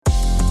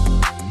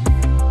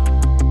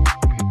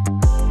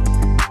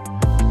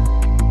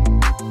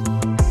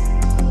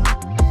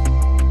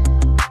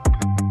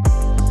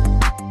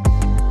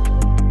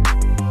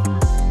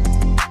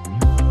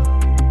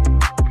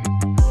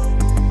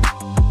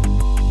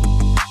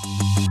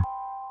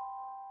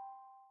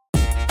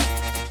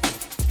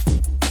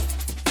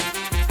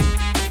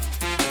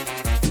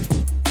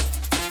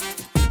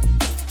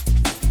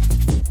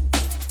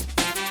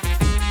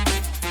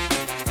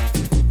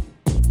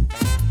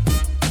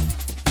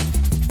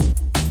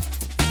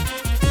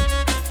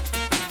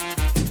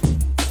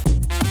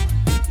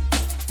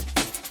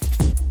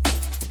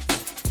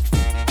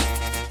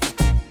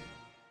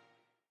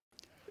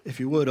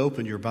you would,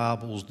 open your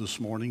Bibles this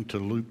morning to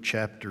Luke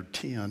chapter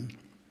 10.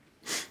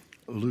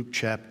 Luke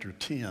chapter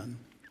 10.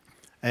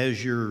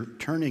 As you're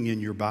turning in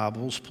your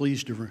Bibles,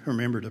 please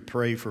remember to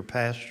pray for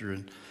Pastor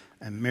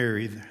and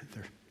Mary.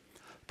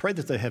 Pray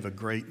that they have a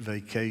great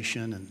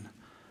vacation and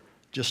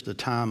just a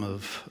time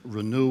of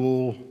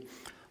renewal,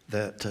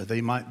 that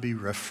they might be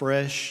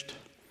refreshed,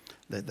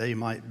 that they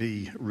might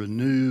be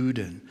renewed,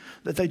 and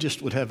that they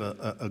just would have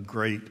a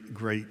great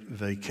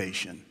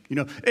vacation. You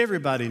know,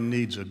 everybody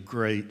needs a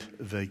great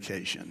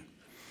vacation.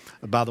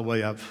 By the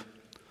way, I've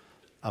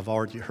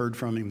already heard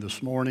from him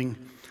this morning,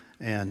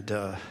 and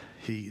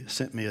he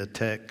sent me a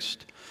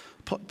text.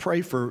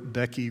 Pray for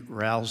Becky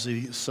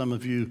Rousey. Some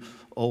of you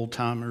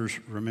old-timers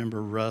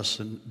remember Russ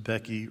and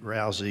Becky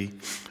Rousey.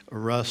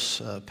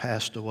 Russ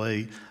passed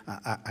away,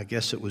 I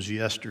guess it was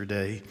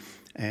yesterday.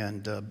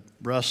 And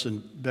Russ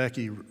and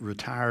Becky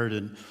retired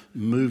and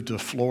moved to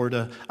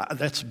Florida.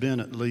 That's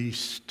been at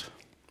least,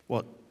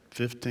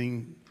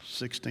 15,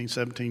 16,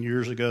 17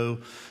 years ago.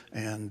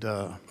 And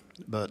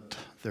but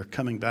they're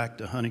coming back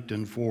to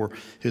Huntington for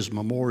his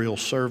memorial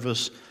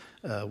service,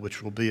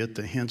 which will be at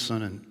the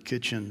Henson and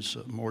Kitchens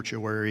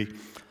mortuary.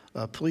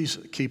 Please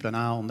keep an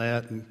eye on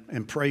that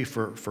and pray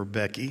for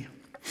Becky.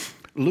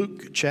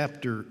 Luke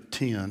chapter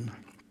 10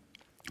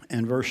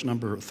 and verse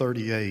number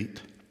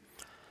 38.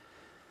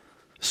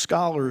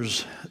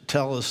 Scholars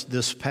tell us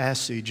this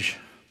passage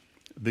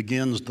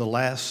begins the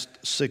last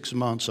 6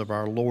 months of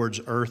our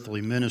Lord's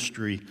earthly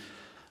ministry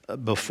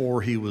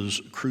before he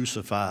was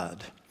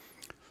crucified.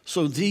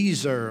 So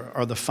these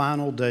are the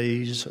final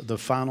days, the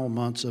final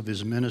months of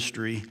his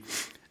ministry,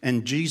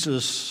 and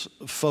Jesus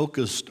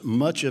focused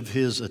much of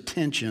his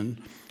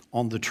attention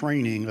on the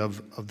training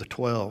of the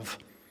 12.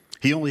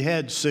 He only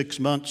had 6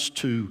 months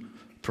to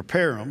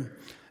prepare them,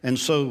 and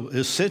so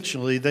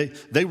essentially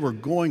they were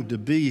going to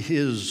be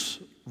his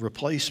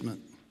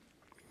replacement.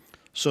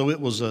 So it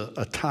was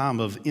a time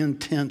of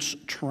intense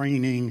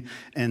training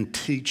and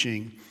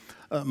teaching.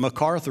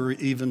 MacArthur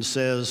even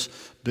says,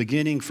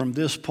 beginning from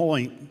this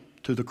point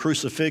to the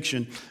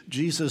crucifixion,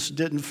 Jesus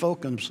didn't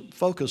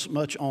focus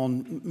much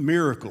on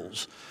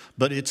miracles,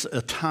 but it's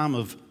a time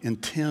of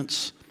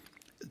intense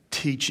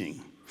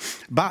teaching.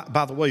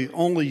 By the way,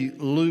 only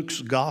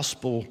Luke's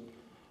gospel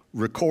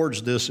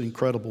records this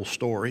incredible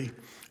story.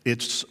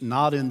 It's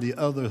not in the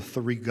other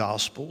 3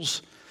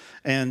 gospels.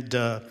 And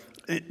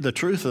the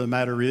truth of the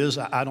matter is,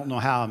 I don't know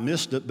how I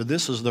missed it, but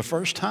this is the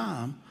first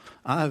time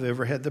I've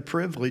ever had the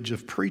privilege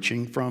of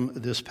preaching from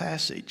this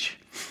passage.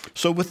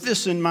 So with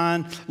this in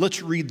mind,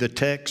 let's read the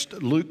text,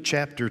 Luke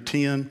chapter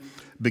 10.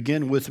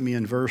 Begin with me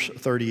in verse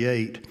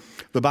 38.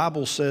 The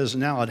Bible says,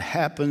 "Now it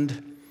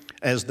happened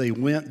as they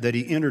went that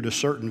he entered a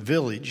certain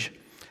village,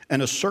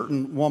 and a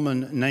certain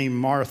woman named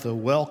Martha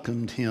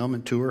welcomed him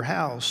into her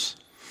house.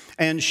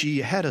 And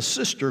she had a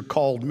sister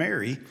called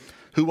Mary,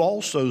 who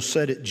also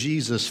sat at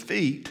Jesus'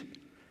 feet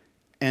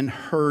and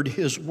heard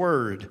his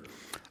word.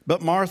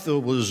 But Martha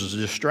was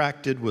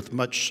distracted with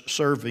much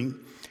serving,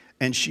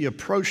 and she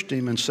approached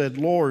him and said,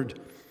 'Lord,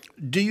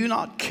 do you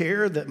not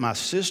care that my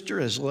sister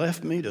has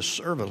left me to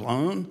serve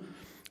alone?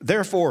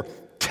 Therefore,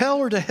 tell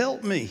her to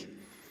help me.'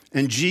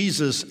 And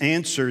Jesus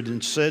answered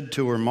and said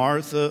to her,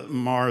 'Martha,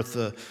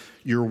 Martha,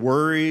 you're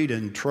worried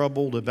and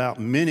troubled about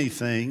many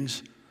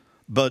things,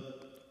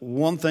 but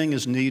one thing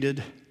is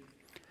needed,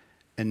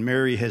 and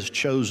Mary has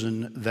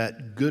chosen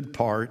that good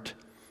part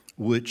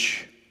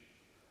which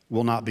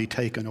will not be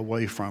taken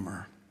away from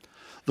her.'"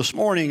 This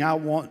morning, I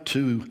want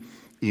to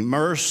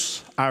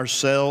immerse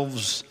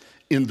ourselves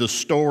in the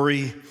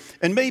story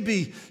and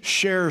maybe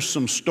share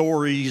some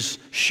stories,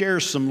 share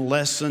some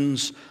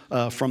lessons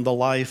from the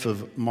life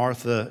of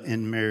Martha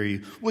and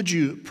Mary. Would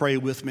you pray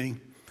with me?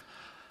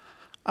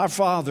 Our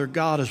Father,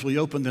 God, as we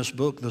open this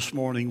book this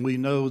morning, we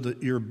know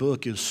that your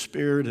book is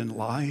spirit and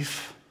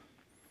life.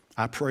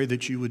 I pray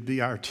that you would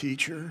be our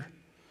teacher.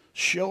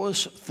 Show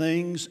us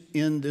things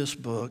in this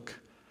book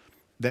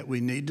that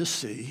we need to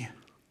see.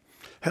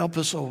 Help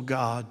us, oh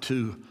God,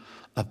 to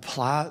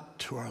apply it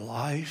to our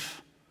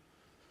life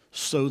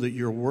so that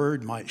your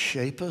word might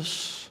shape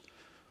us,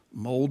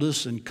 mold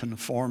us, and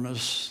conform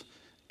us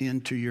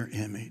into your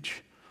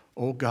image.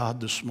 Oh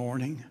God, this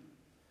morning,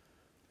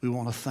 we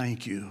want to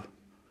thank you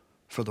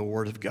for the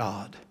word of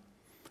God.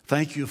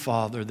 Thank you,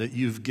 Father, that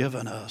you've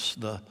given us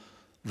the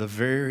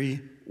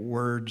very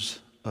words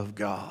of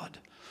God.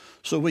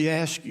 So we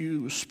ask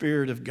you,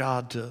 Spirit of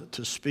God,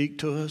 to speak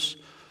to us.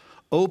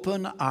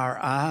 Open our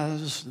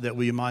eyes that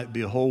we might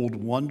behold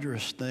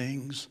wondrous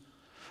things.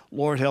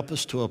 Lord, help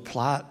us to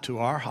apply it to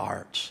our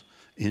hearts.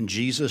 In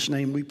Jesus'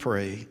 name we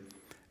pray.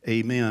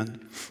 Amen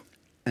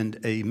and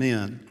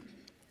amen.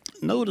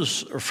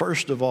 Notice,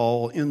 first of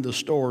all, in the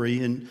story,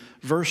 in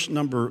verse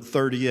number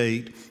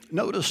 38,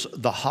 notice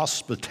the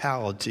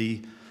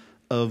hospitality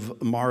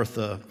of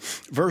Martha.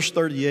 Verse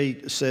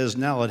 38 says,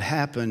 "Now it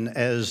happened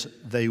as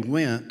they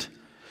went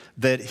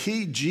that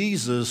he,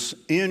 Jesus,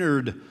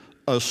 entered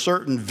a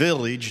certain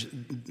village,"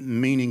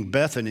 meaning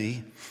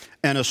Bethany,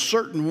 "and a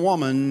certain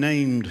woman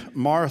named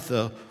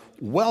Martha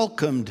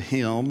welcomed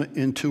him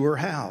into her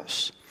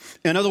house.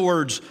 In other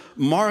words,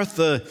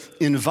 Martha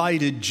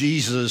invited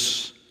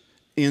Jesus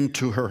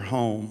into her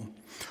home.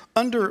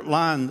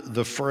 Underline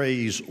the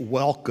phrase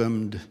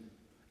welcomed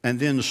and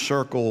then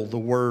circle the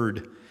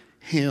word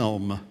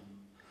him.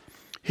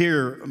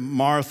 Here,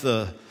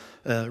 Martha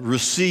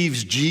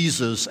receives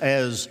Jesus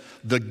as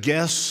the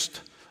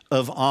guest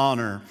of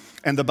honor.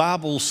 And the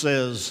Bible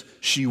says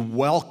she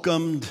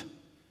welcomed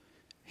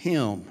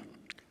him.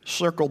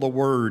 Circle the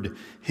word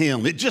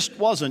him. It just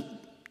wasn't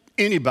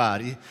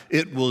anybody,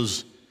 it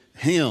was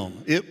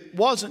him. It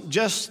wasn't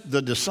just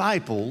the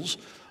disciples,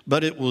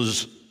 but it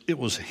was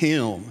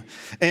him.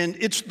 And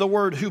it's the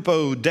word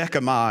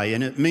hupodecamai,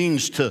 and it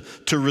means to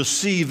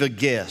receive a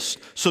guest.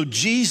 So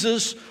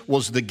Jesus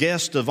was the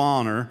guest of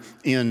honor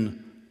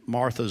in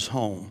Martha's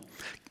home.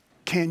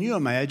 Can you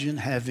imagine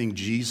having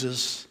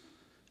Jesus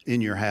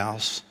in your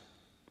house?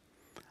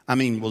 I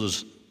mean,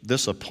 was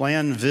this a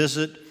planned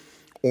visit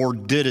or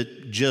did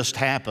it just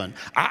happen?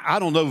 I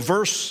don't know.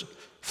 Verse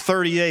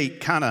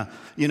 38 kind of,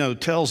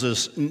 tells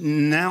us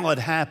now it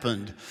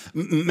happened.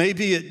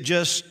 Maybe it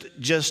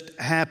just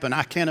happened.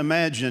 I can't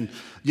imagine,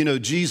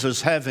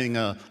 Jesus having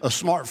a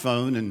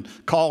smartphone and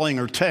calling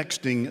or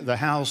texting the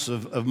house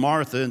of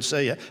Martha and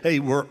say, hey,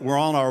 we're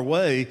on our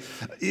way.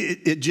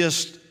 It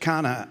just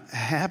kind of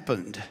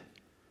happened.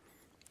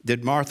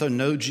 Did Martha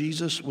know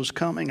Jesus was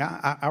coming?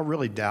 I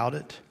really doubt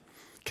it.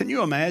 Can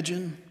you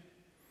imagine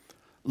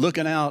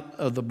looking out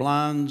of the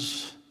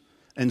blinds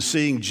and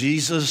seeing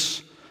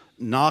Jesus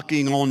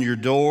knocking on your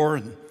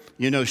door?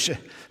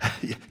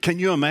 Can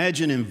you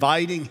imagine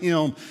inviting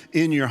him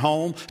in your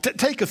home?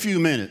 Take a few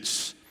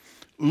minutes.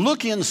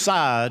 Look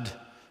inside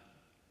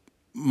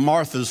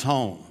Martha's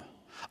home.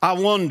 I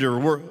wonder,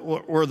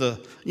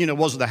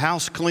 was the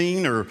house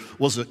clean or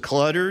was it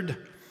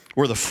cluttered?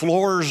 Were the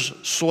floors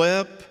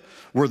swept?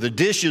 Were the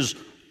dishes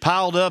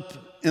piled up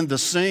in the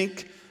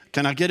sink?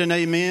 Can I get an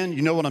amen?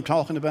 You know what I'm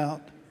talking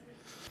about?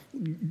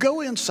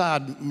 Go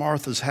inside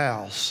Martha's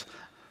house.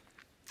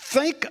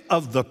 Think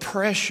of the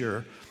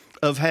pressure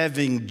of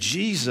having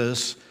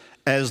Jesus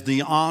as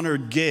the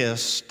honored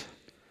guest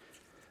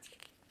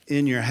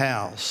in your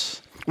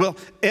house. Well,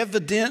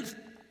 evidently,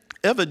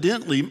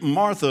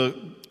 Martha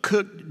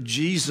cooked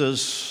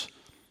Jesus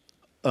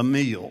a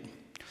meal.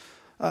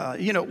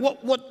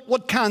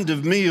 What kind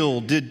of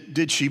meal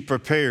did she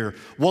prepare?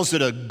 Was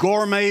it a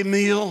gourmet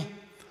meal?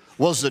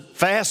 Was it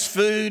fast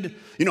food?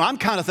 I'm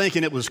kind of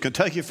thinking it was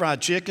Kentucky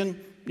Fried Chicken.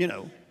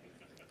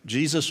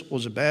 Jesus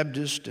was a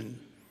Baptist, and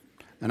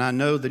I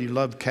know that he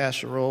loved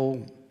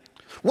casserole.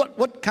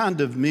 What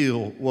kind of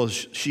meal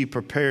was she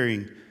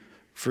preparing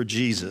for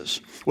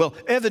Jesus? Well,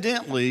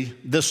 evidently,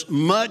 this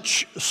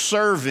much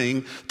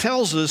serving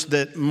tells us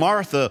that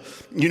Martha,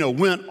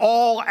 went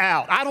all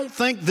out. I don't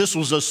think this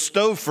was a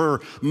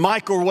Stouffer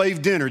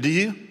microwave dinner, do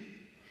you?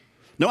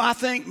 No, I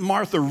think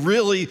Martha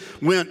really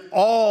went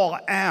all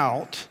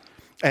out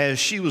as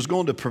she was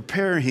going to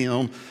prepare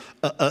him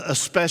a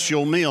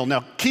special meal.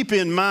 Now, keep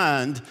in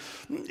mind,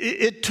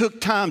 it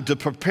took time to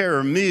prepare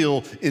a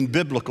meal in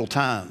biblical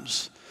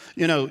times.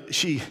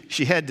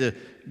 She had to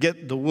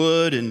get the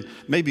wood and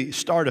maybe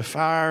start a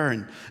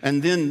fire.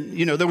 And then,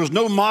 there was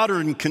no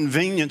modern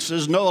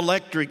conveniences, no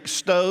electric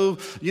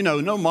stove,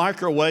 no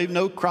microwave,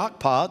 no crock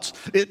pots.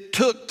 It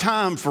took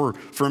time for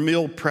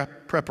meal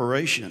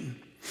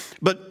preparation.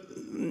 But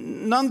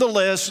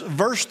nonetheless,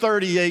 verse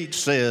 38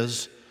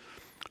 says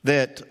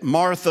that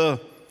Martha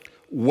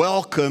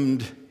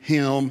welcomed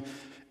him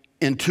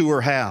into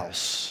her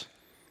house.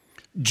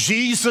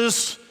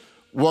 Jesus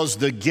was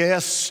the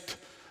guest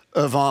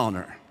of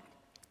honor.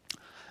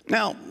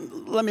 Now,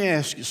 let me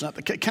ask you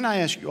something. Can I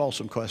ask you all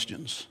some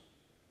questions?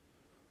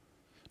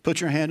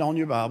 Put your hand on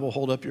your Bible,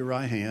 hold up your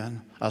right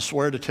hand. I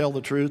swear to tell the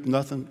truth,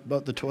 nothing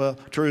but the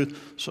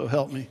truth, so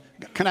help me.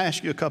 Can I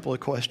ask you a couple of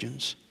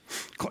questions?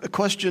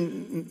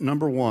 Question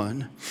number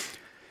one,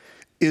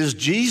 is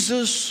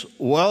Jesus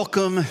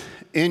welcome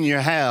in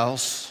your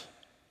house,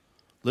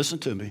 listen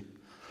to me,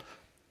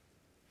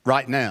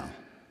 right now?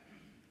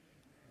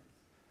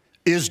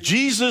 Is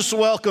Jesus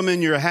welcome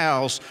in your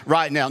house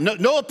right now?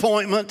 No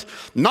appointment,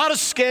 not a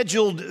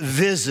scheduled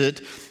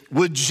visit.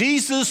 Would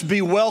Jesus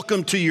be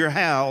welcome to your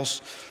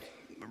house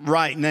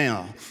right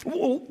now?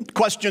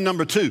 Question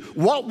number two,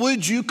 what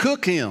would you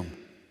cook him?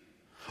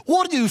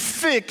 What do you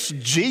fix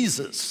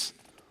Jesus?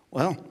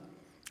 Well,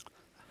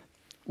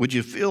 would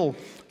you feel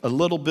a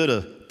little bit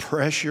of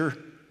pressure,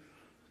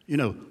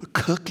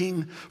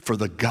 cooking for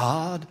the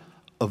God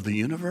of the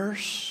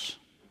universe?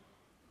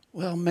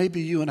 Well,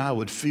 maybe you and I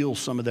would feel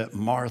some of that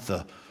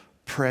Martha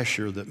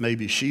pressure that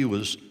maybe she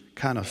was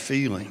kind of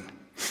feeling.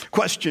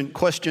 Question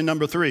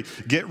number three.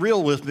 Get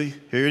real with me.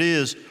 Here it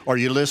is. Are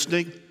you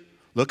listening?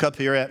 Look up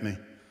here at me.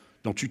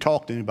 Don't you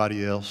talk to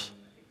anybody else.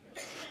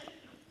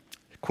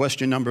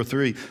 Question number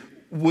three.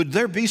 Would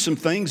there be some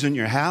things in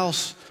your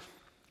house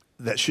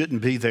that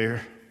shouldn't be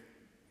there?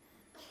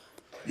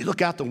 You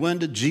look out the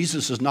window,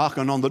 Jesus is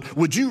knocking on the door.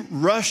 Would you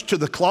rush to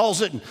the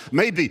closet and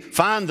maybe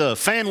find the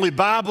family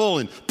Bible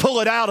and pull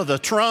it out of the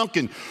trunk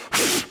and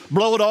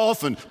blow it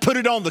off and put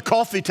it on the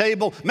coffee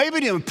table, maybe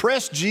to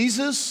impress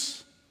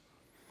Jesus?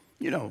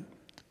 You know,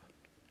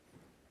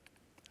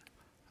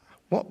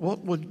 what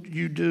would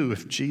you do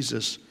if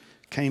Jesus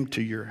came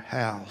to your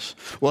house?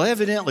 Well,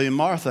 evidently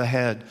Martha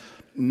had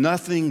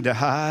nothing to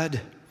hide.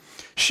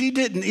 She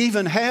didn't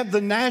even have the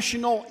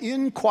National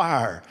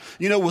Enquirer.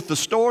 You know, with the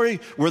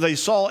story where they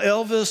saw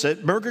Elvis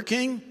at Burger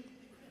King,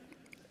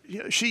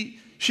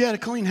 she had a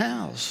clean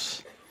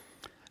house.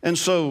 And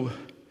so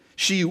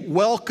she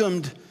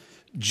welcomed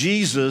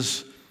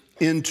Jesus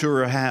into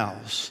her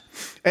house.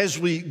 As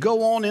we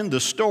go on in the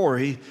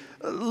story,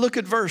 look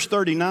at verse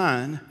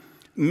 39.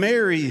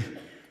 Mary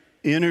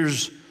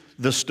enters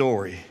the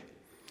story.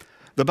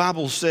 The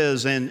Bible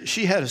says, and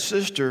she had a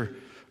sister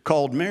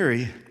called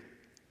Mary,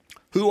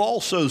 who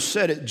also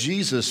sat at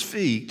Jesus'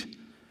 feet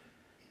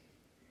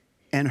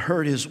and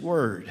heard his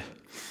word.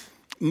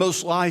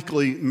 Most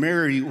likely,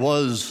 Mary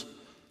was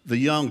the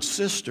young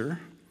sister.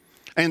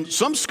 And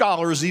some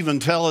scholars even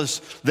tell us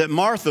that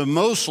Martha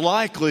most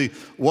likely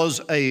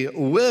was a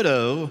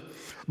widow.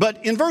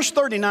 But in verse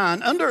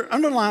 39,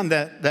 underline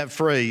that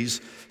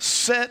phrase,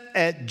 sat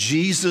at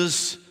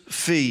Jesus'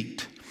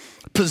 feet.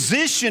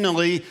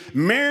 Positionally,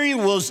 Mary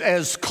was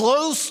as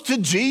close to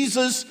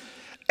Jesus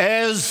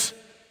as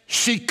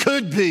she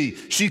could be.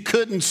 She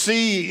couldn't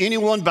see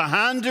anyone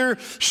behind her.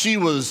 She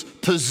was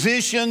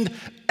positioned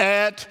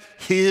at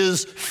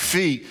his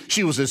feet.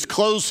 She was as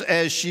close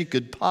as she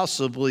could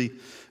possibly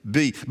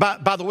be.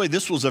 By the way,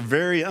 this was a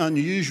very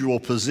unusual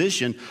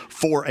position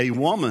for a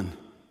woman,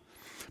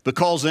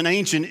 because in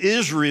ancient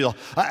Israel,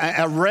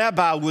 a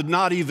rabbi would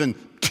not even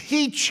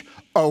teach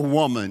a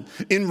woman.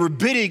 In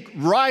rabbinic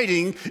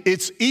writing,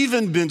 it's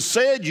even been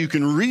said, you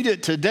can read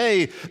it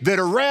today, that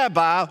a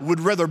rabbi would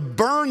rather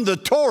burn the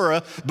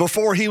Torah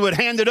before he would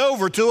hand it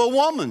over to a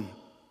woman.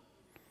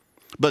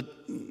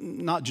 But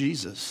not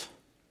Jesus.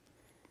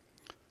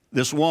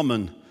 This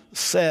woman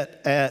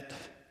sat at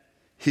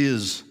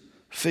his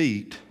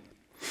feet,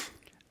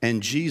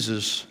 and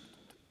Jesus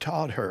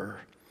taught her.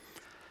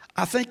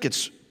 I think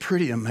it's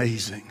pretty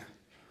amazing.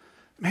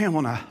 Man,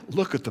 when I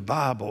look at the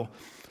Bible,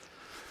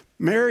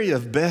 Mary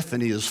of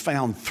Bethany is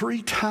found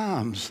 3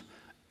 times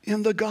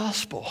in the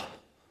gospel.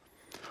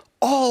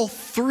 All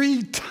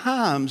 3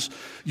 times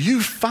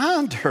you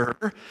find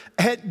her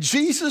at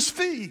Jesus'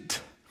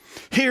 feet.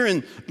 Here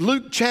in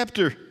Luke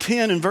chapter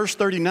 10 and verse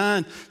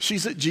 39,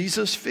 she's at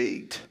Jesus'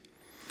 feet.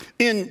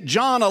 In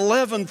John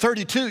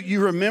 11:32,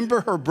 you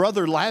remember her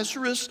brother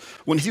Lazarus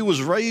when he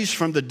was raised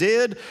from the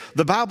dead?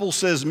 The Bible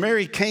says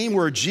Mary came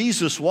where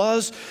Jesus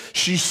was.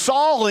 She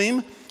saw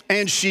him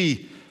and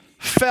she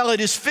fell at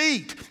his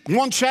feet.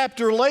 One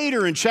chapter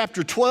later, in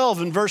chapter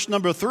 12 and verse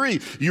number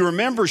 3, you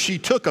remember she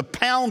took a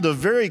pound of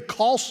very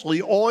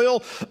costly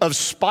oil of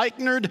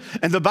spikenard,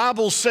 and the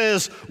Bible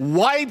says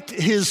wiped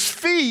his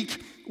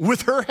feet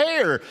with her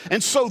hair.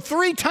 And so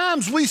 3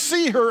 times we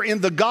see her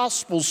in the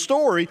gospel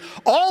story.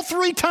 All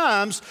 3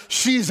 times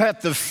she's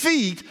at the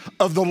feet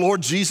of the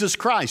Lord Jesus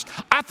Christ.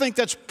 I think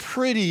that's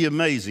pretty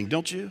amazing,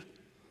 don't you?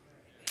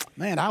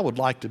 Man, I would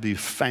like to be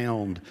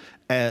found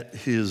at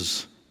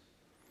his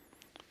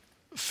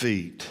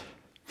feet.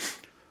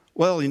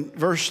 Well, in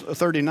verse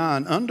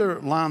 39,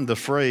 underline the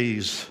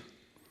phrase,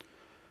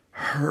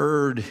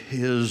 heard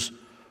his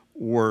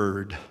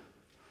word.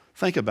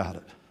 Think about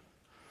it.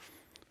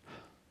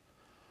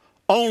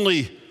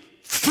 Only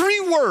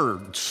 3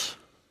 words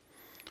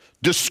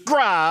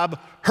describe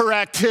her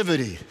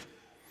activity.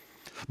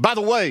 By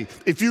the way,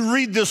 if you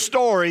read this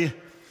story,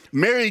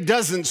 Mary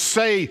doesn't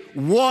say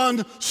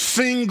one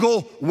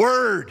single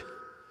word.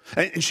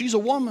 And she's a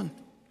woman.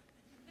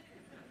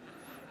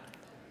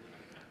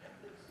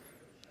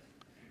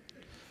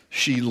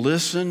 She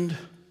listened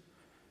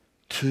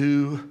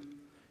to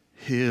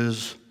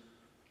his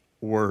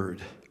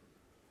word.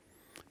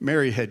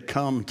 Mary had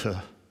come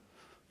to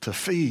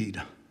feed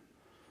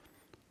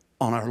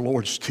on our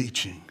Lord's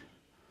teaching.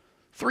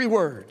 3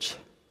 words,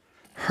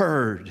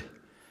 heard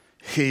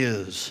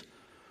his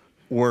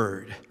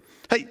word.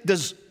 Hey,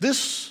 does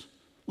this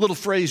little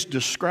phrase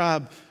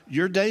describe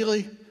your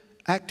daily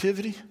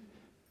activity?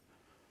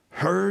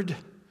 Heard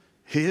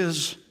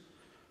his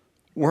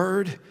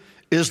word?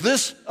 Is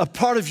this a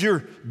part of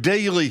your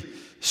daily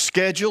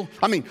schedule?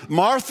 I mean,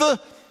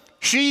 Martha,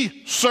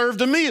 she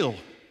served a meal.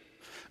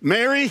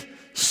 Mary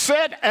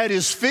sat at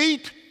his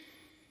feet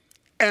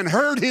and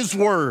heard his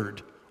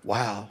word.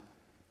 Wow.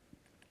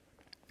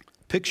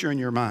 Picture in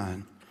your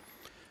mind,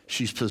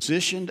 she's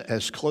positioned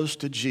as close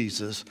to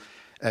Jesus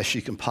as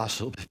she can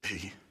possibly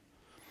be.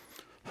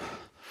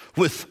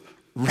 With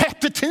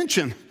rapt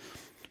attention,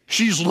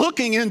 she's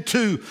looking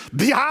into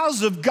the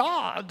eyes of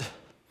God.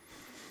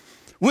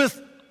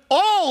 With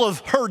all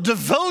of her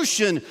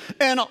devotion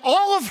and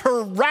all of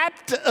her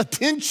rapt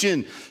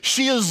attention,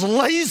 she is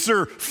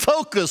laser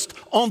focused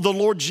on the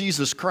Lord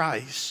Jesus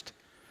Christ.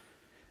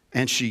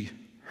 And she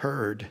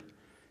heard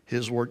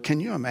his word. Can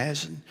you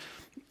imagine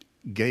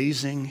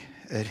gazing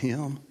at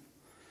him?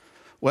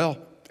 Well,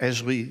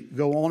 as we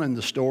go on in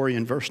the story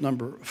in verse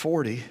number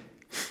 40,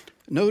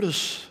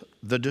 notice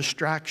the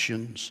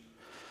distractions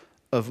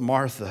of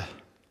Martha.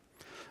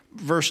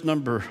 Verse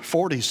number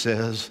 40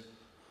 says,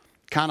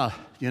 kind of,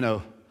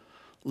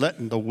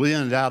 letting the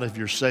wind out of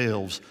your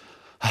sails.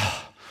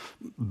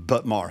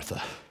 But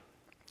Martha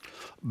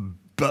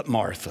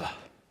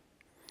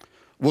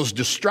was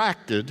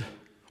distracted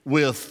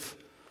with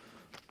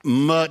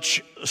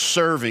much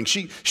serving.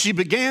 She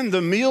began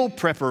the meal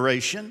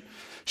preparation.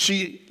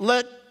 She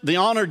let the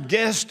honored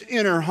guest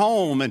in her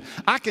home, and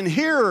I can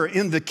hear her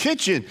in the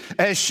kitchen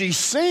as she's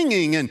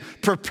singing and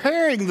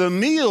preparing the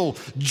meal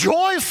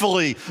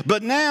joyfully.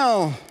 But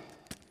now,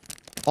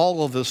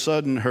 all of a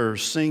sudden, her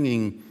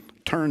singing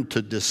turned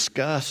to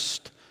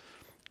disgust,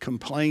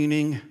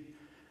 complaining,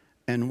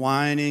 and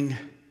whining.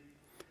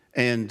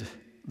 And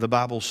the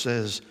Bible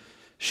says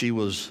she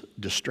was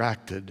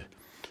distracted.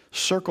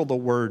 Circle the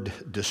word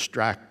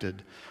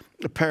distracted.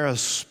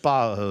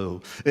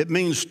 Paraspao. It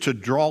means to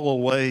draw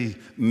away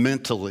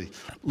mentally.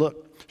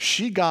 Look,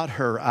 she got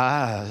her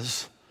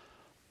eyes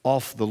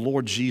off the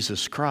Lord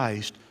Jesus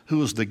Christ, who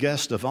was the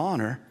guest of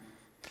honor,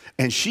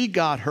 and she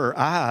got her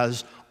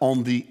eyes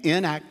on the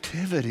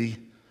inactivity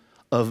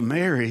of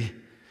Mary,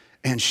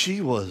 and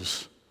she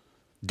was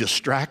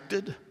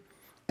distracted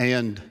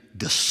and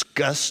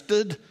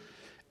disgusted,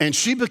 and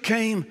she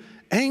became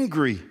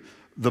angry,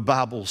 the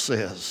Bible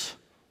says.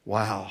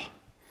 Wow.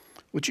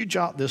 Would you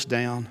jot this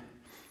down?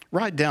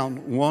 Write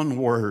down one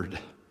word.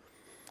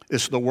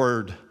 It's the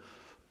word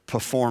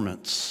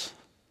performance.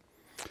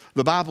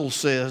 The Bible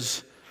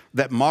says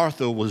that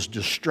Martha was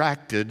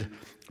distracted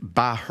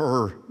by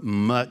her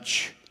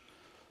much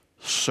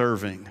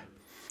serving.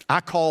 I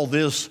call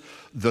this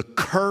the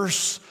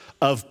curse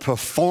of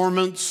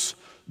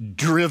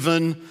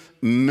performance-driven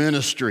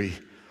ministry.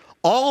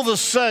 All of a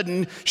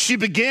sudden, she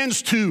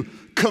begins to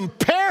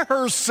compare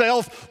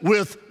herself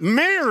with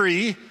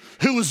Mary,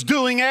 who was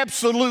doing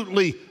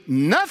absolutely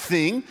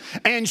nothing,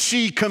 and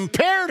she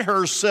compared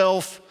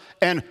herself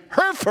and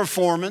her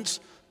performance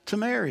to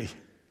Mary.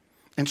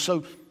 And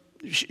so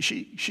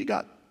she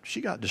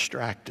got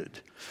distracted.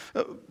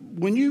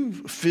 When you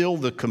feel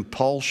the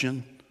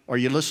compulsion, are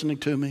you listening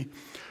to me?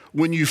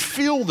 When you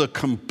feel the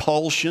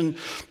compulsion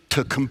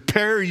to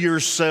compare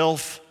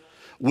yourself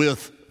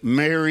with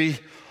Mary,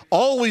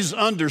 always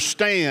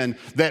understand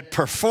that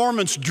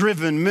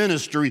performance-driven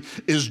ministry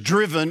is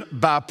driven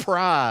by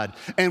pride.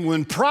 And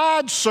when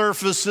pride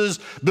surfaces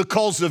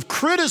because of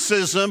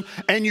criticism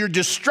and you're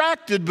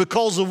distracted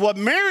because of what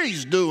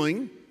Mary's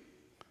doing,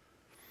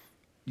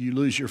 you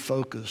lose your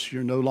focus.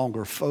 You're no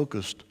longer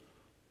focused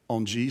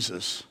on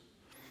Jesus.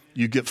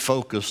 You get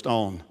focused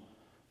on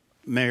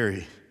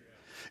Mary.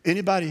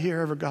 Anybody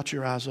here ever got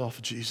your eyes off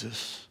of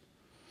Jesus?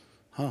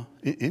 Huh?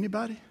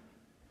 Anybody?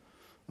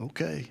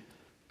 Okay.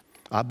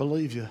 I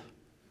believe you.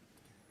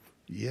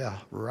 Yeah,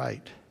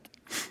 right.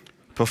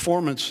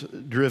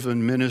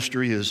 Performance-driven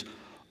ministry is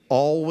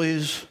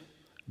always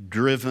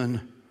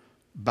driven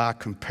by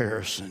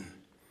comparison.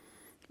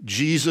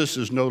 Jesus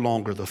is no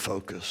longer the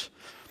focus.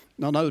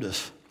 Now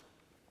notice,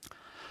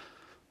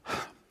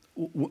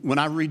 when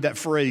I read that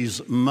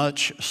phrase,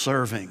 much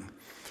serving,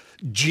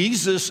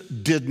 Jesus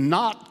did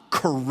not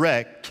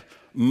correct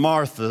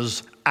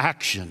Martha's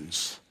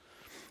actions.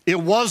 It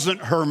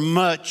wasn't her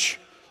much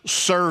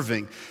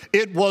serving.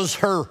 It was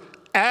her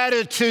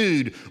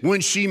attitude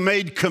when she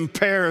made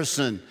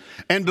comparison.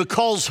 And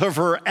because of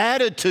her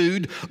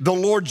attitude, the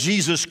Lord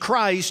Jesus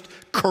Christ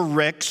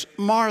corrects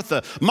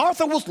Martha.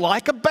 Martha was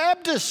like a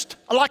Baptist,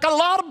 like a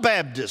lot of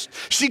Baptists.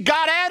 She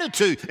got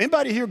attitude.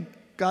 Anybody here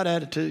got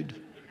attitude?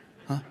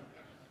 Huh?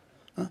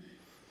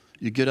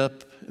 You get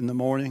up in the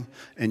morning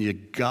and you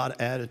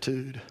got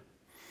attitude.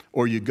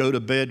 Or you go to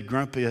bed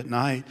grumpy at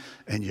night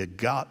and you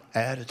got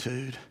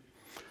attitude.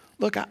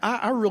 Look,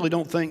 I really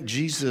don't think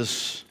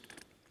Jesus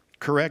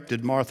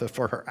corrected Martha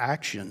for her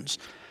actions.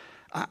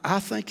 I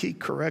think he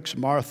corrects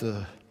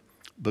Martha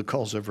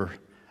because of her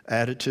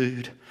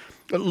attitude.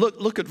 But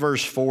look at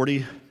verse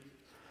 40,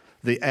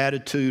 the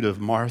attitude of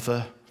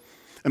Martha.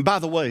 And by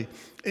the way,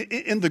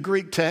 in the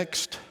Greek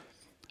text,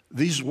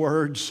 these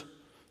words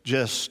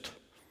just,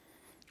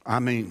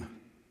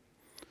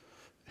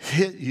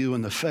 hit you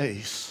in the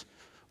face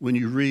when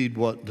you read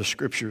what the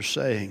Scripture's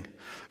saying.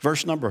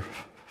 Verse number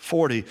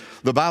 40,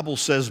 the Bible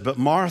says, but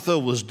Martha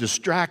was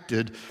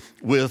distracted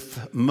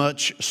with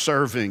much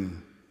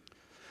serving.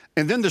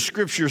 And then the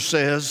Scripture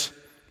says,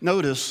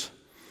 notice,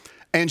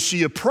 and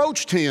she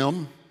approached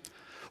him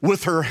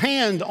with her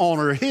hand on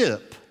her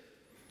hip.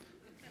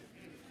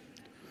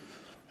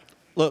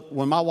 Look,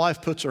 when my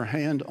wife puts her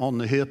hand on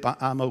the hip,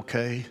 I'm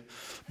okay.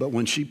 But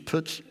when she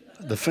puts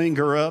the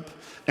finger up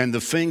and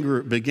the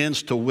finger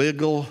begins to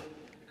wiggle,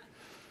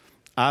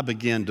 I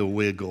begin to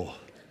wiggle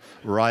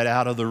right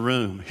out of the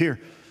room. Here,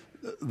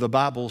 the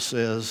Bible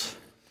says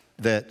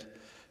that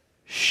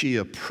she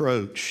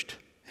approached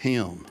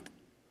him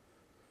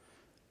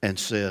and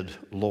said,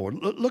 Lord.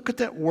 Look at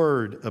that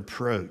word,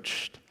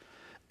 approached.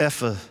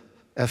 Ephistemi.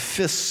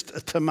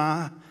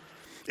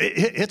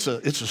 It's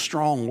a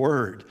strong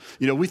word.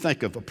 We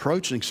think of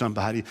approaching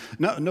somebody.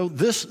 No,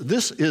 this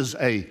is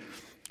a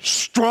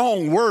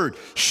strong word.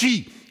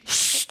 She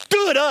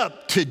stood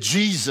up to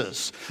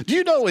Jesus. Do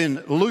you know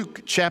in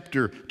Luke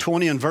chapter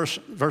 20 and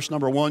verse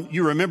number 1,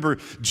 you remember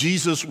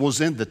Jesus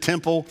was in the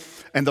temple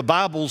and the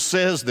Bible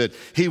says that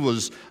he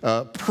was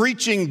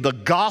preaching the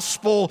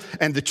gospel,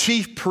 and the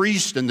chief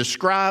priests and the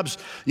scribes,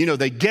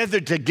 they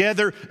gathered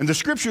together, and the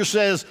scripture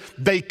says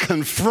they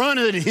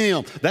confronted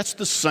him. That's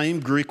the same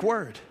Greek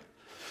word.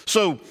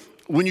 So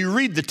when you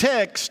read the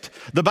text,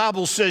 the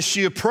Bible says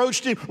she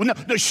approached him. Well,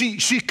 no,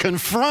 she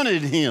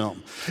confronted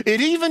him.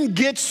 It even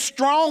gets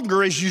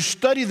stronger as you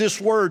study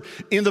this word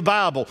in the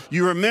Bible.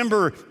 You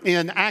remember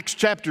in Acts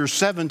chapter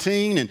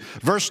 17 and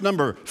verse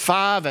number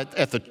 5 at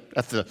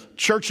the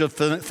church of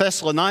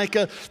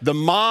Thessalonica, the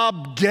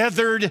mob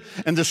gathered,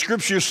 and the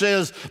scripture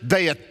says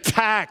they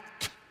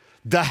attacked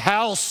the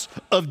house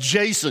of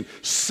Jason.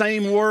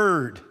 Same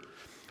word.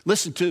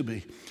 Listen to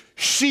me.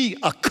 She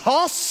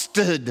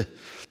accosted,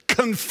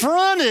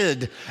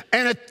 confronted,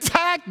 and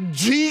attacked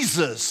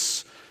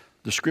Jesus.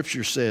 The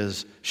scripture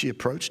says she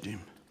approached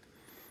him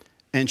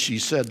and she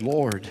said,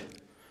 Lord,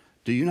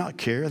 do you not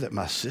care that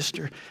my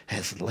sister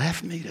has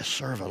left me to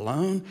serve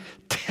alone?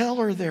 Tell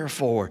her,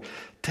 therefore,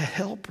 to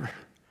help her.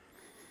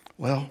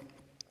 Well,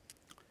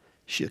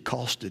 she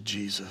accosted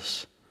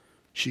Jesus.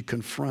 She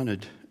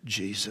confronted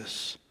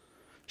Jesus.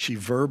 She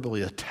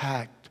verbally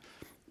attacked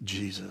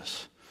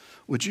Jesus.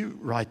 Would you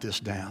write this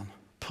down?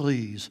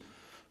 Please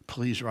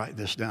write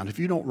this down. If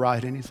you don't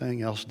write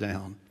anything else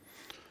down,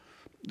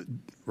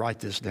 write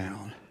this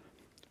down.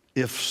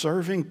 If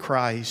serving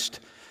Christ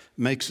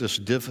makes us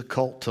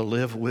difficult to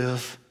live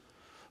with,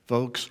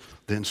 folks,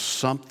 then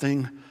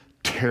something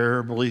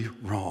terribly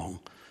wrong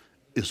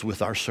is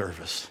with our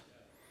service.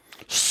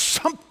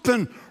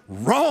 Something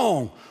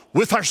wrong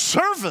with our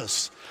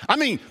service. I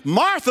mean,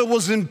 Martha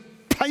was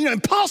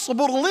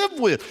impossible to live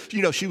with.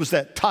 She was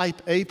that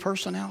type A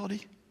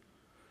personality.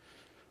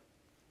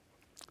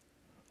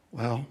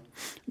 Well,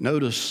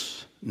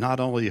 notice not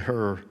only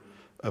her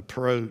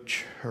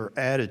approach, her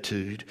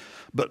attitude,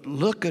 but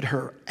look at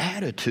her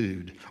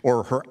attitude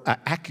or her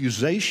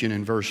accusation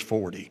in verse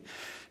 40.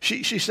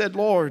 She said,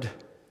 Lord,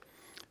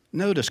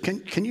 notice,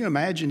 can you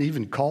imagine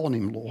even calling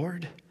him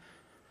Lord?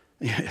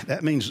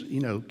 That means,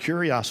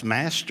 curious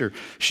master.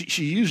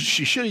 She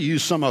should have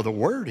used some other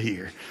word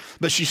here.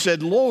 But she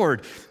said,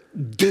 Lord,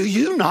 do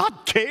you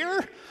not care?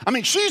 I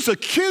mean, she's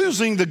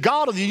accusing the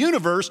God of the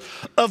universe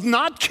of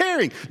not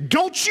caring.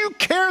 Don't you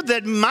care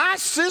that my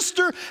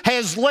sister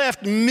has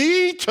left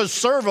me to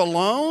serve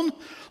alone?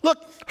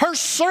 Look, her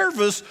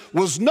service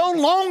was no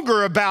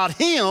longer about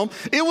him.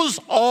 It was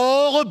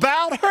all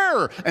about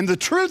her. And the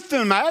truth of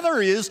the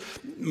matter is,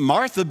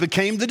 Martha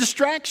became the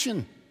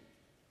distraction.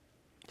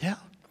 Yeah.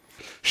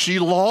 She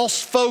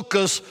lost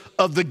focus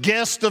of the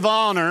guest of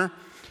honor,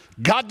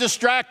 got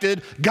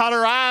distracted, got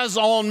her eyes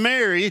on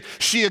Mary.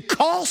 She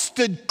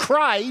accosted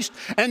Christ,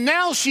 and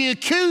now she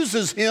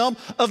accuses him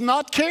of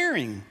not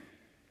caring.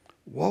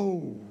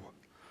 Whoa.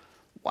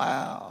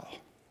 Wow.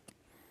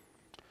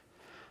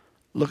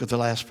 Look at the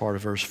last part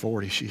of verse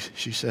 40.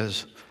 She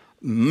says,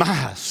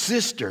 my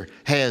sister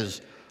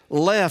has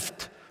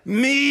left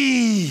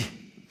me.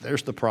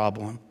 There's the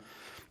problem.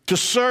 To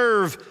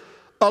serve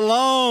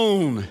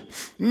alone.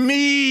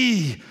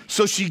 Me.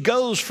 So she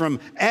goes from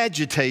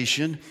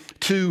agitation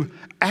to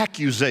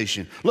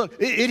accusation.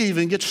 Look, it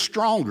even gets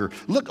stronger.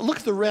 Look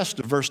at the rest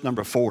of verse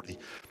number 40.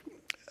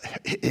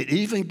 It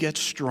even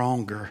gets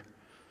stronger.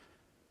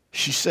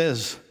 She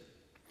says,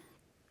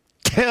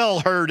 tell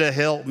her to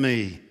help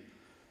me.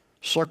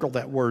 Circle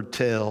that word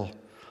tell.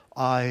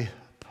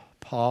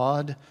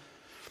 iPod.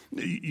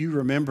 You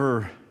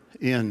remember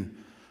in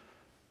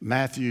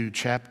Matthew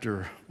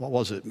chapter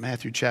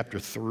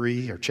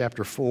 3 or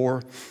chapter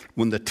 4,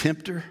 when the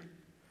tempter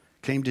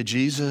came to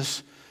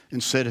Jesus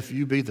and said, if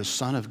you be the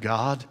Son of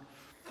God,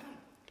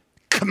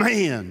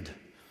 command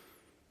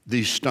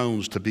these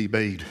stones to be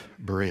made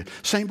bread.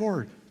 Same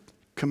word,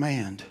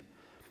 command.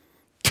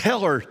 Tell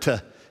her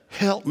to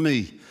help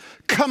me.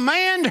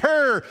 Command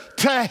her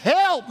to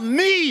help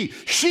me.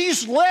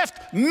 She's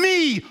left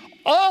me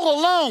all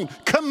alone.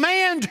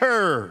 Command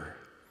her.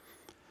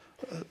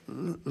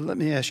 Let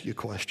me ask you a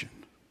question.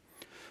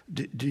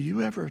 Do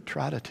you ever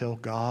try to tell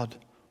God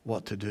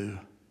what to do?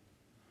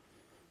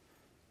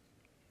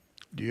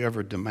 Do you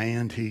ever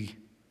demand he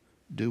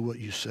do what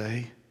you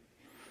say?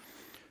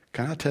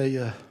 Can I tell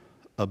you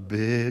a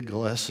big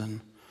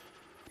lesson?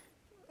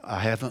 I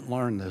haven't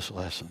learned this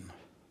lesson.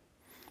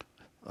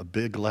 A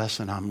big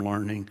lesson I'm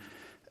learning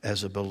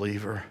as a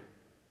believer.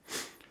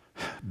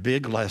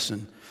 Big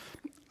lesson.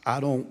 I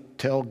don't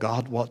tell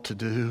God what to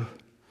do.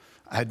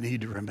 I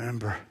need to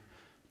remember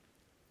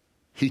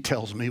he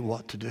tells me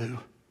what to do.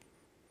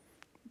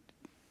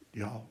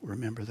 Y'all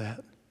remember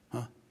that?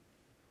 Huh?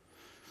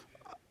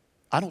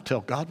 I don't tell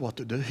God what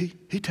to do.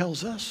 He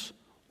tells us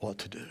what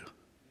to do.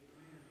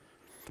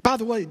 By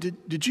the way,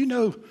 did you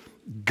know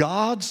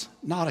God's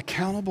not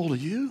accountable to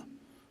you?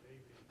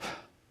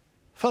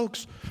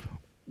 Folks,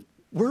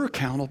 we're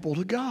accountable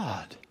to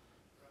God.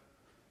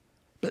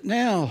 But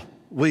now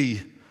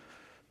we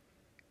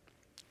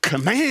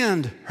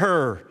command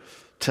her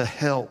to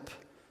help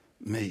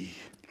me.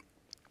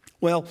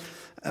 Well,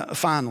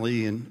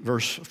 finally, in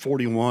verse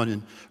 41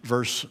 and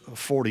verse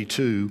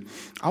 42,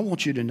 I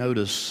want you to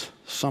notice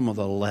some of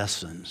the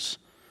lessons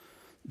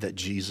that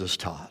Jesus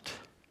taught.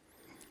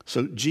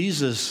 So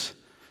Jesus,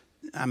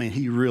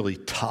 he really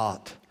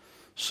taught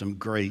some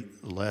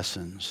great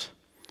lessons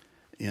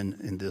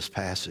in this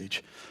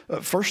passage.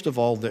 First of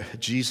all,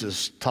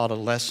 Jesus taught a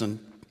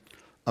lesson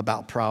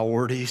about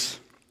priorities.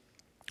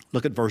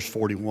 Look at verse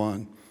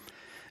 41.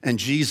 And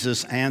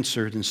Jesus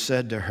answered and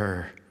said to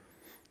her,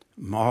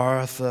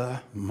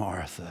 Martha,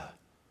 Martha.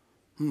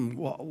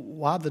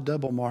 Why the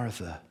double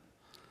Martha?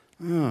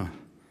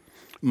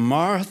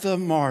 Martha,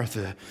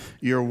 Martha,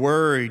 you're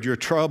worried, you're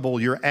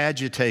troubled, you're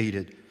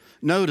agitated.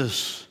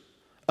 Notice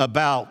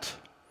about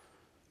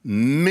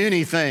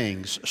many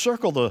things.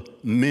 Circle the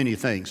many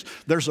things.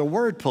 There's a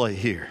word play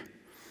here.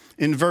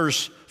 In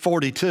verse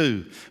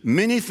 42,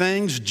 many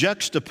things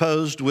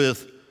juxtaposed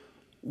with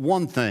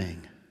one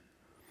thing.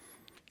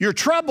 You're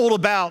troubled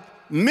about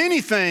many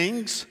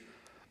things,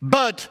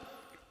 but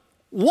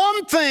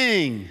one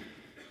thing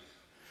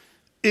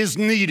is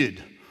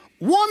needed.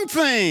 One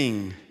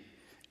thing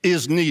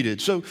is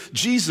needed. So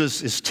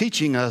Jesus is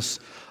teaching us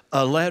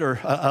a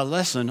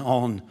lesson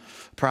on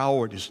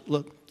priorities.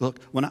 Look,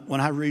 when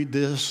I read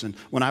this, and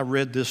when I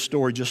read this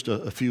story just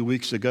a few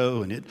weeks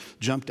ago, and it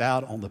jumped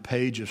out on the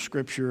page of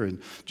Scripture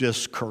and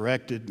just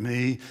corrected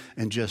me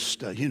and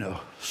just,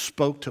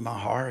 spoke to my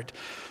heart.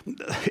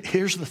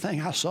 Here's the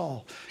thing I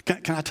saw.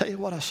 Can I tell you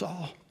what I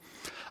saw?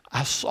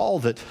 I saw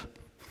that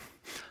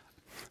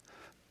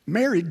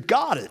Mary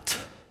got it,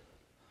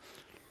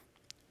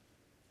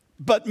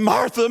 but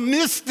Martha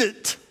missed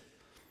it.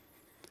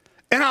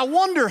 And I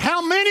wonder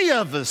how many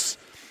of us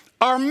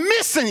are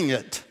missing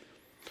it.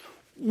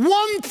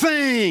 One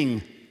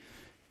thing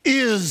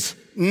is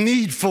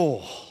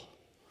needful.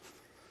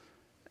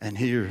 And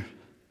here,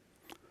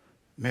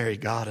 Mary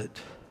got it.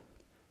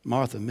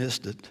 Martha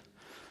missed it.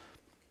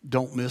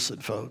 Don't miss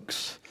it,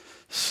 folks.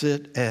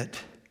 Sit at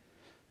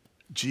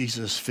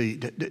Jesus'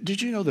 feet.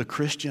 Did you know the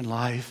Christian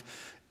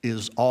life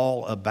is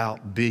all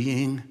about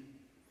being,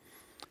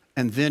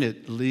 and then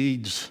it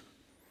leads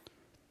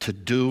to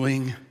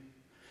doing?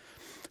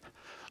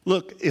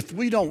 Look, if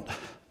we don't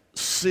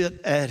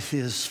sit at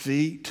his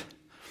feet,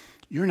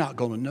 you're not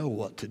going to know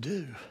what to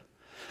do.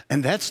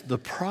 And that's the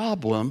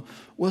problem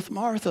with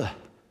Martha.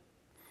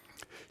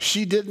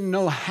 She didn't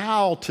know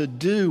how to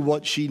do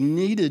what she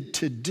needed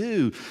to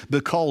do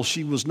because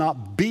she was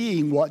not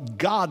being what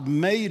God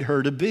made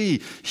her to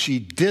be. She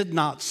did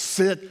not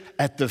sit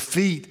at the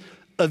feet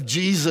of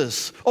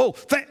Jesus. Oh,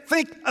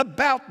 think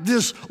about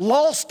this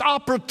lost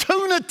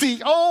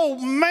opportunity. Oh,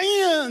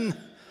 man.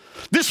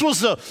 This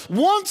was a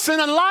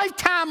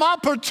once-in-a-lifetime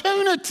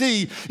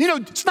opportunity.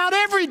 It's not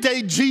every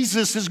day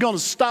Jesus is going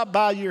to stop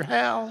by your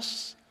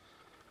house.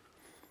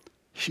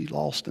 She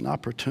lost an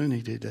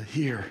opportunity to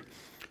hear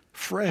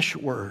fresh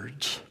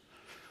words,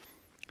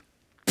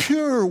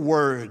 pure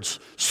words,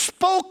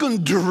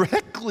 spoken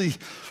directly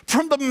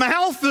from the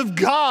mouth of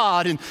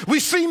God. And we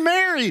see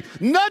Mary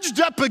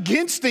nudged up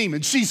against him,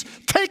 and she's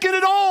taking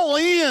it all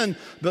in.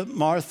 But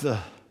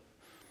Martha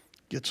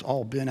gets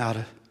all bent out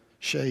of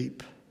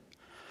shape.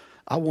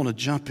 I want to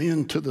jump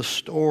into the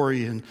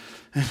story and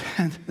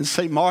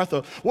say,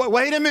 Martha,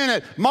 wait a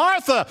minute.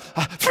 Martha,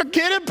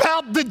 forget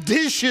about the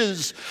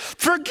dishes.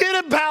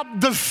 Forget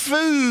about the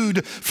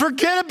food.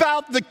 Forget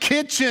about the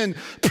kitchen.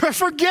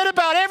 Forget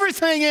about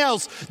everything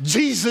else.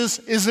 Jesus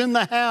is in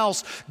the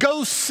house.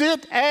 Go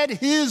sit at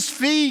his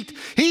feet.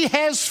 He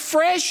has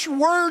fresh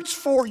words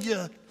for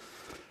you.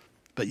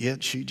 But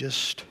yet she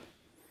just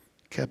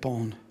kept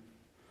on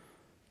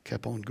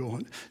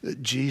going.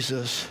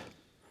 Jesus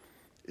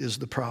is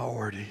the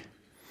priority.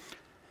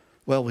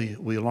 Well, we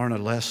learn a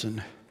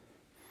lesson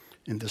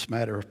in this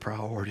matter of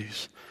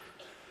priorities.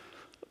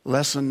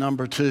 Lesson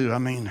number 2,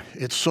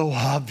 it's so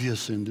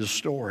obvious in this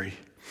story.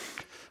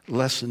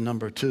 Lesson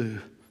number 2,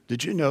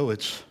 did you know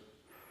it's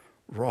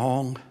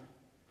wrong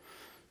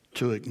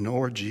to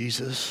ignore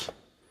Jesus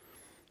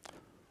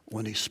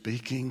when he's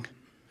speaking?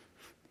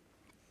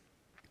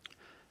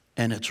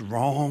 And it's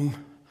wrong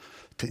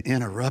to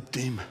interrupt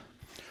him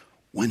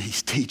when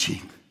he's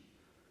teaching.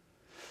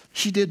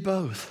 She did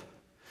both.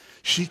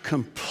 She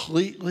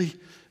completely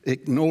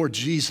ignored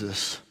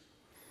Jesus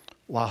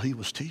while he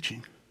was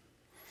teaching.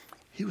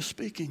 He was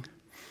speaking.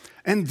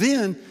 And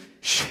then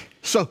she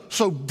so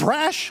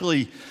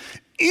brashly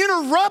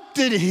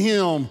interrupted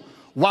him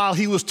while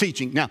he was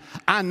teaching. Now,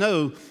 I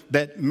know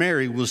that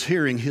Mary was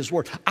hearing his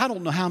word. I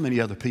don't know how many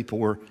other people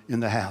were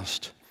in the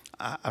house.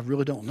 I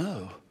really don't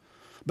know.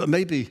 But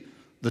maybe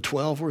the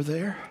 12 were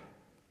there.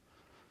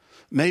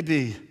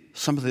 Maybe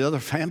some of the other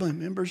family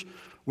members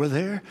were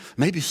there.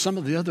 Maybe some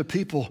of the other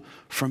people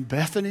from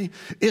Bethany.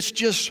 It's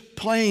just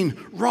plain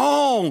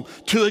wrong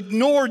to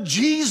ignore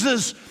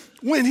Jesus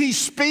when he's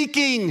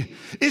speaking.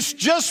 It's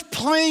just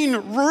plain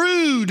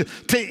rude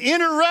to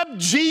interrupt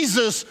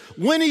Jesus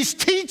when he's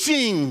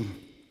teaching.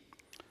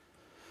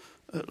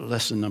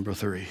 Lesson number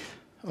 3.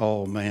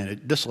 Oh man,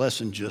 this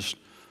lesson just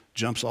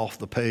jumps off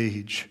the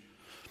page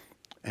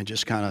and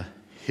just kind of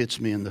hits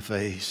me in the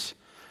face.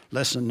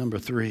 Lesson number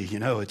 3,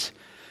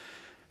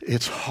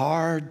 it's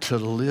hard to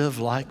live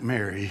like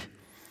Mary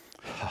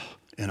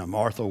in a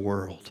Martha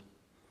world.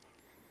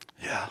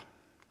 Yeah.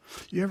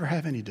 You ever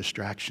have any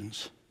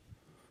distractions?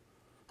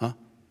 Huh?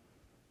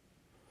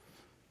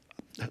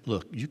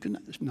 Look, you can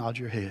nod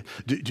your head.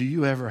 Do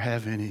you ever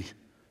have any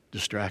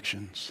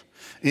distractions?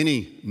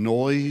 Any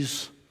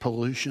noise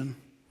pollution?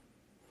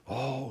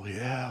 Oh,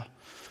 yeah.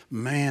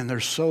 Man,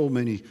 there's so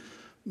many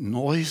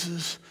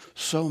noises,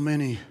 so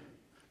many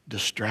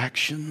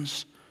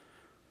distractions.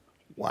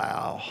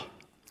 Wow.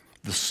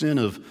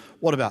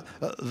 What about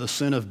the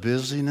sin of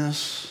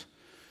busyness?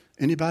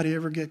 Anybody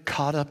ever get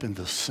caught up in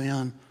the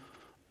sin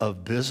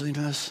of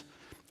busyness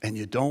and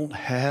you don't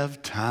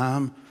have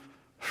time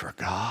for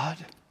God?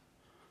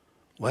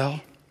 Well,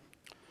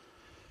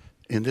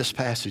 in this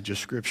passage of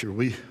Scripture,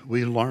 we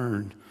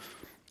learn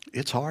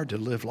it's hard to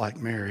live like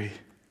Mary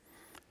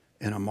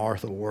in a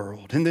Martha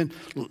world. And then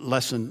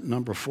lesson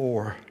number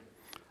 4,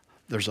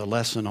 there's a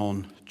lesson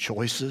on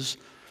choices.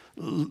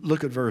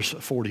 Look at verse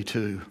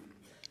 42.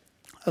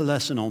 A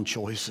lesson on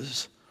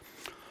choices.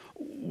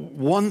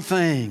 One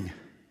thing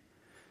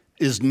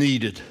is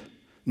needed,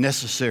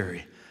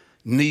 necessary,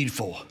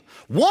 needful.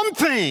 One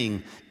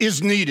thing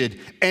is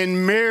needed,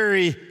 and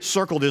Mary,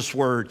 circle this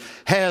word,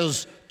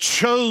 has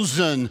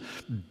chosen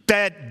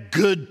that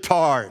good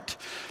part.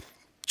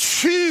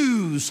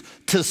 Choose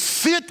to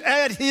sit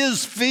at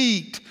his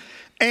feet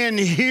and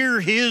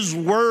hear his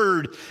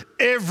word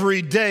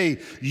every day.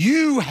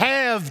 You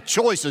have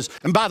choices.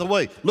 And by the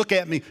way, look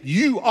at me.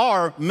 You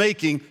are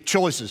making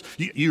choices.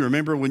 You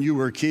remember when you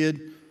were a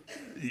kid?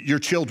 Your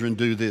children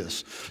do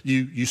this.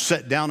 You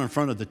sit down in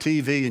front of the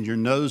TV and your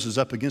nose is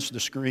up against the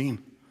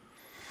screen.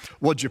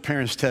 What'd your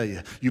parents tell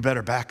you? You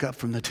better back up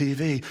from the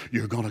TV.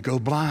 You're going to go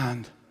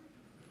blind.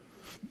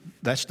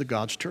 That's the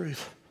God's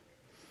truth.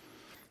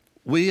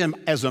 We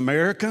as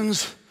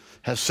Americans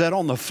have sat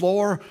on the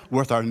floor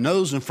with our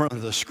nose in front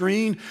of the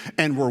screen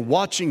and we're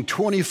watching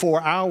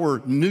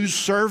 24-hour news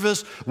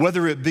service,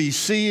 whether it be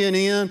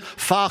CNN,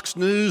 Fox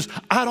News.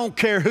 I don't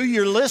care who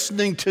you're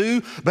listening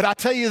to, but I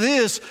tell you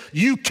this,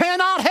 you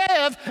cannot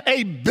have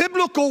a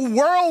biblical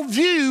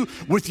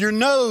worldview with your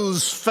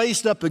nose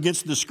faced up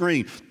against the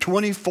screen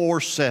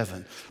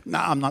 24/7.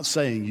 Now, I'm not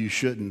saying you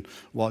shouldn't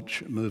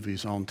watch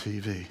movies on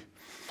TV.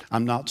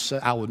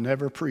 I would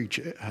never preach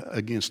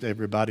against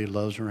Everybody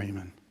Loves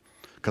Raymond,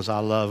 because I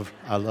love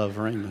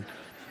Raymond.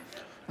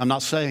 I'm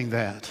not saying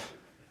that.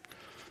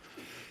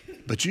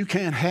 But you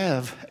can't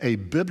have a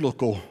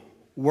biblical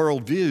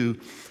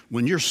worldview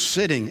when you're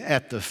sitting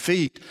at the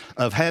feet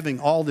of having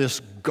all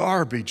this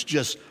garbage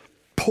just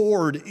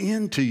poured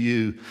into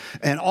you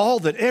and all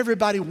that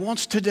everybody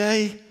wants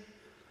today.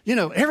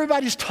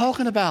 Everybody's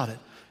talking about it.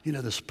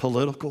 This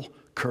political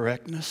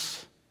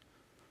correctness.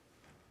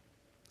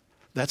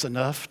 That's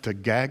enough to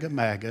gag a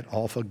maggot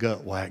off a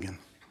gut wagon.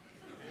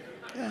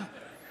 Yeah.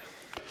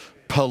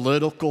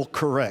 Political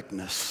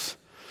correctness.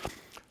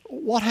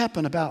 What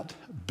happened about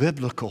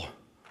biblical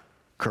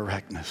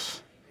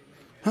correctness?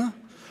 Huh?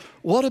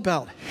 What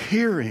about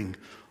hearing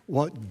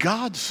what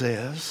God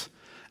says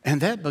and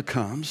that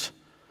becomes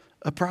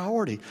a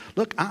priority?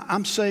 Look,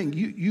 I'm saying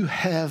you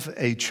have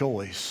a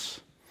choice.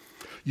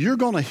 You're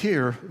going to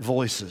hear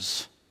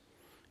voices.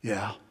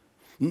 Yeah.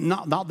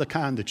 Not the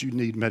kind that you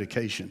need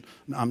medication.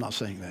 No, I'm not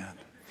saying that.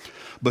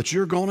 But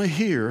you're going to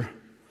hear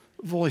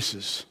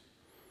voices.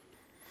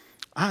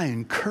 I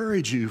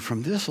encourage you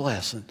from this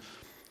lesson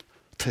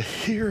to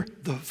hear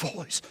the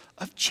voice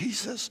of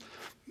Jesus.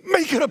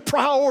 Make it a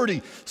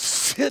priority.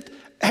 Sit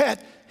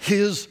at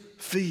his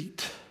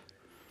feet.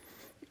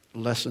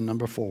 Lesson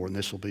number 4, and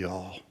this will be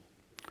all.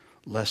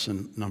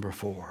 Lesson number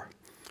 4.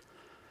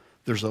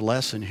 There's a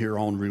lesson here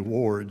on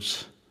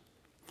rewards.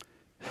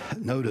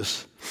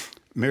 Notice,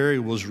 Mary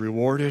was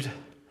rewarded.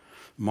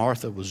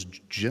 Martha was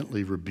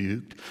gently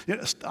rebuked.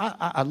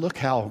 I look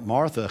how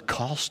Martha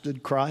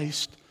accosted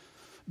Christ,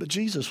 but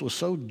Jesus was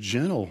so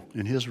gentle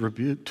in his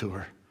rebuke to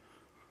her.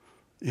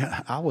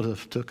 Yeah, I would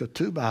have took a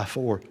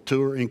 2x4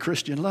 to her in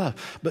Christian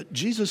love, but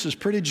Jesus is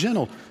pretty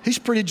gentle. He's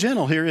pretty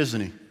gentle here,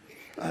 isn't he?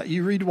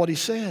 You read what he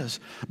says.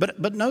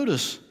 But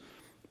notice,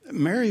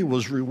 Mary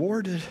was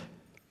rewarded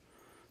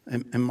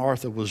and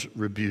Martha was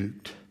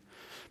rebuked.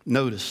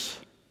 Notice,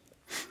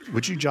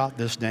 would you jot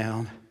this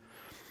down?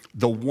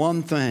 The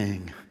one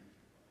thing,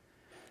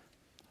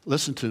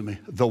 listen to me,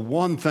 the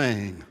one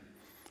thing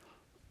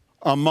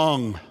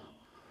among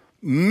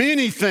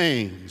many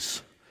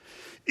things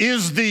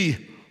is the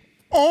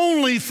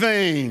only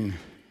thing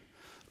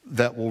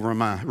that will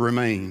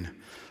remain.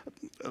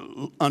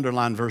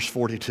 Underline verse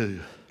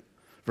 42.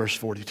 Verse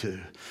 42.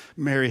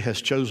 Mary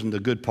has chosen the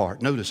good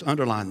part. Notice,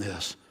 underline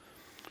this.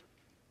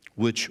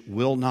 Which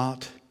will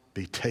not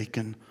be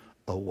taken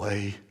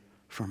away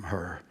from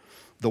her.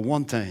 The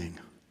one thing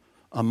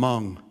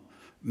among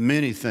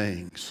many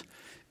things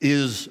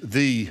is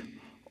the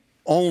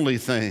only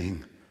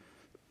thing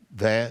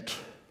that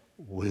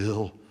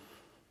will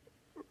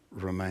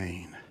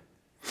remain.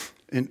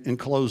 In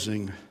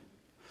closing,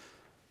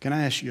 can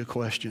I ask you a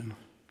question?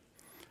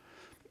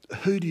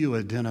 who do you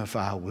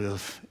identify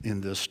with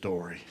in this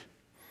story?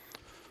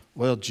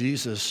 Well,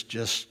 Jesus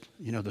just,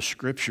 the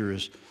scripture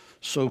is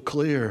so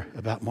clear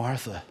about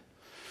Martha.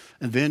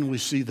 And then we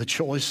see the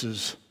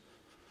choices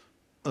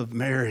of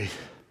Mary.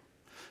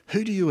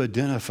 Who do you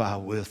identify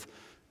with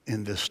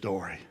in this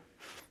story?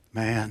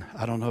 Man,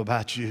 I don't know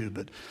about you,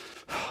 but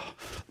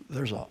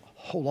there's a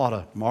whole lot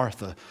of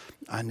Martha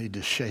I need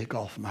to shake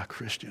off my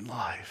Christian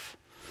life.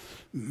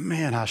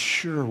 Man, I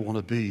sure want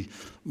to be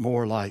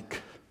more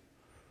like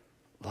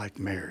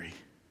Mary.